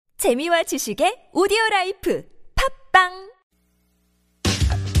재미와 지식의 오디오라이프 팝빵.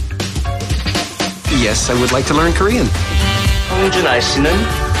 Yes, I would like to learn Korean. 홍준아 씨는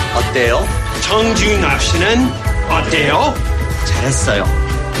어때요? 정준하 씨는 어때요? 잘했어요.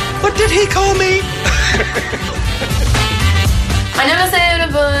 What did he call me? 안녕하세요,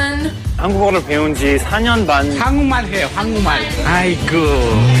 여러분. 한국어를 배운 지 4년 반. 한국말 해요, 한국말. 아이고.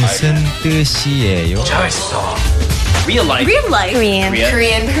 무슨 뜻이에요? 잘했어. Real life. Real life. Korean.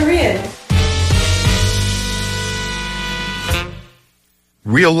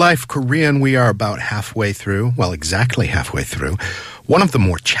 Real life Korean, we are about halfway through. Well, exactly halfway through. One of the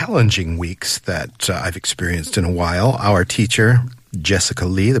more challenging weeks that I've experienced in a while. Our teacher, Jessica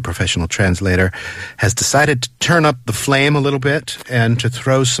Lee, the professional translator, has decided to turn up the flame a little bit and to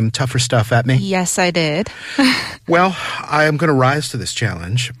throw some tougher stuff at me. Yes, I did. Well, I am going to rise to this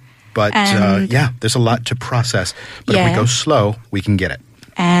challenge. But there's a lot to process. But if we go slow, we can get it.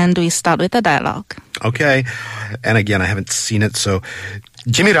 And we start with the dialogue. Okay. And again, I haven't seen it, so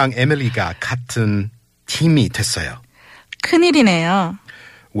짐이랑 에밀리가 같은 팀이 됐어요. 큰일이네요.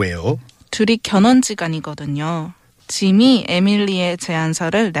 왜요? 둘이 견원지간이거든요. 짐이 에밀리의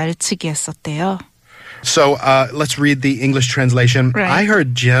제안서를 날치기 했었대요. So let's read the English translation. Right. I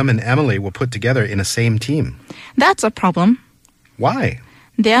heard Jim and Emily were put together in a same team. That's a problem. Why?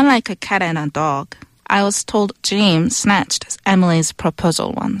 They're like a cat and a dog. I was told Jim snatched Emily's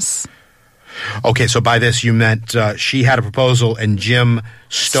proposal once. Okay, so by this you meant she had a proposal and Jim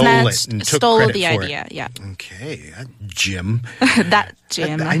stole it and took credit the for idea, it. yeah. Okay, Jim. That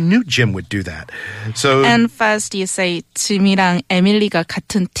Jim. I knew Jim would do that. So And first you say 짐이랑 에밀리가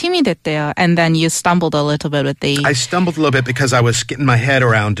같은 팀이 됐대요. And then you stumbled a little bit with the... I stumbled a little bit because I was getting my head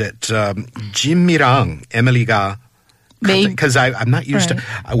around it. 짐이랑 에밀리가 because I'm not used to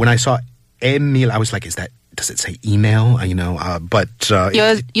when I saw Emil, I was like, does it say email? But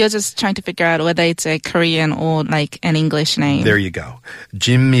you're just trying to figure out whether it's a Korean or like an English name. There you go.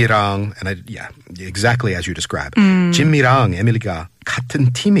 짐이랑 exactly as you described. 짐이랑 에밀리가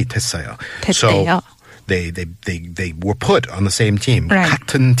같은 팀이 됐어요. 됐대요. So they were put on the same team. Right.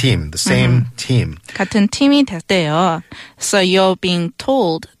 같은 team, the same team. 같은 팀이 됐대요. So you're being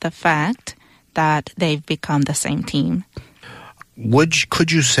told the fact that they've become the same team.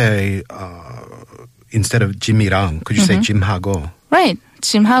 Could you say instead of 짐이랑, could you say 짐하고? Right.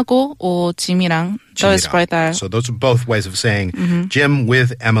 짐하고 or 짐이랑. Those both are. So those are both ways of saying Jim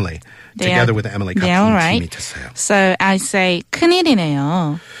with Emily. Together with Emily. They are right. 팀이 됐어요. So I say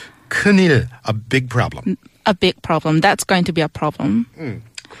큰일이네요. 큰일, a big problem. A big problem. That's going to be a problem.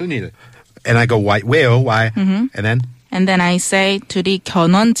 큰일. And I go, why? 왜요? Why? And then I say 둘이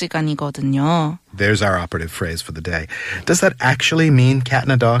견원지간이거든요. There's our operative phrase for the day. Does that actually mean cat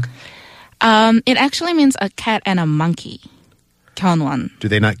and a dog? It actually means a cat and a monkey. 견원. Do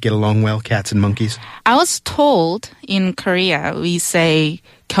they not get along well, cats and monkeys? I was told in Korea we say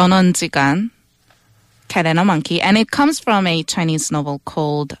견원지간, cat and a monkey, and it comes from a Chinese novel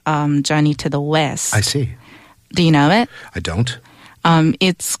called Journey to the West. I see. Do you know it? I don't.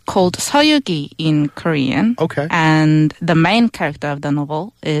 It's called 서유기 in Korean. Okay. And the main character of the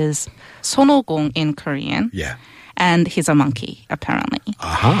novel is 손오공 in Korean. Yeah. And he's a monkey, apparently.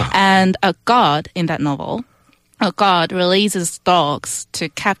 Uh-huh. And a god in that novel, a god releases dogs to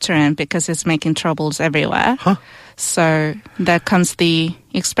capture him because he's making troubles everywhere. Huh. So there comes the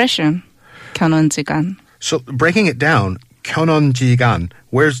expression, 견원지간. So breaking it down, 견원지간,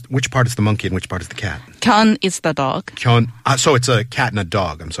 which part is the monkey and which part is the cat? 견 is the dog. So it's a cat and a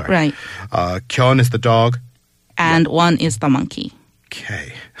dog, I'm sorry. Right. 견 is the dog. And one is the monkey.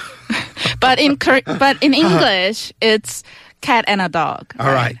 Okay. But in English, it's cat and a dog.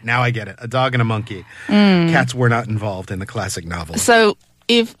 All right, now I get it. A dog and a monkey. Cats were not involved in the classic novel. So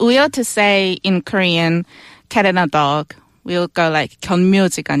if we are to say in Korean, cat and a dog, we'll go like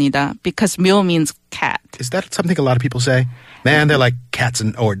견묘지간이다 because 묘 means cat. Is that something a lot of people say? Man, they're like cats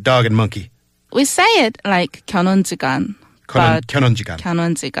or dog and monkey. We say it like 견원지간. 견원지간.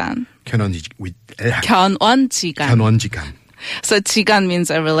 견원지간. 견원지간. 견원지간. So 지간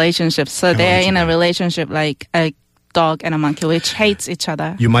means a relationship. So they're in a relationship like a dog and a monkey which hates each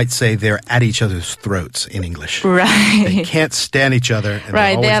other. You might say they're at each other's throats in English. Right. They can't stand each other. And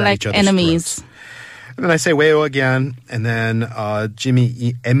right, they're like at each other's enemies. Throats. And then I say 왜요 again. And then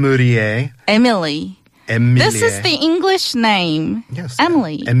Jimmy Emily. Emily. This is the English name. Yes.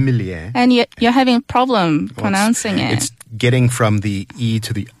 Emily. Emily. And you're having a problem pronouncing it. It's getting from the E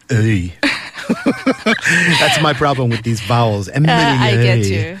to the E. That's my problem with these vowels. I get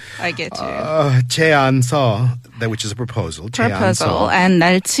you. 제안서, which is a proposal. Proposal. And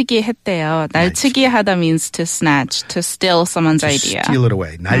날치기 했대요. 날치기 하다 means to snatch, to steal someone's idea. Steal it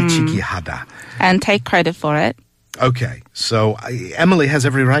away. 날치기 하다. And take credit for it. Okay, so Emily has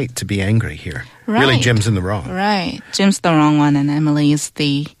every right to be angry here. Right. Really, Jim's in the wrong. Right. Jim's the wrong one and Emily is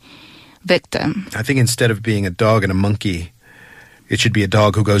the victim. I think instead of being a dog and a monkey, it should be a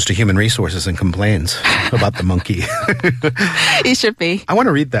dog who goes to human resources and complains about the monkey. It should be. I want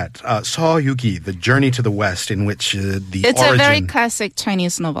to read that. 서유기, The Journey to the West, in which It's a very classic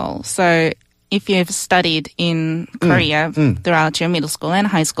Chinese novel. So if you've studied in Korea throughout your middle school and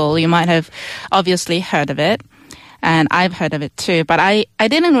high school, you might have obviously heard of it. And I've heard of it too. But I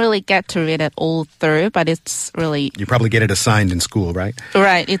didn't really get to read it all through, but it's really... You probably get it assigned in school, right?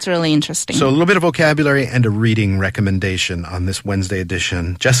 Right. It's really interesting. So a little bit of vocabulary and a reading recommendation on this Wednesday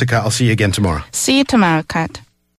edition. Jessica, I'll see you again tomorrow. See you tomorrow, Kat.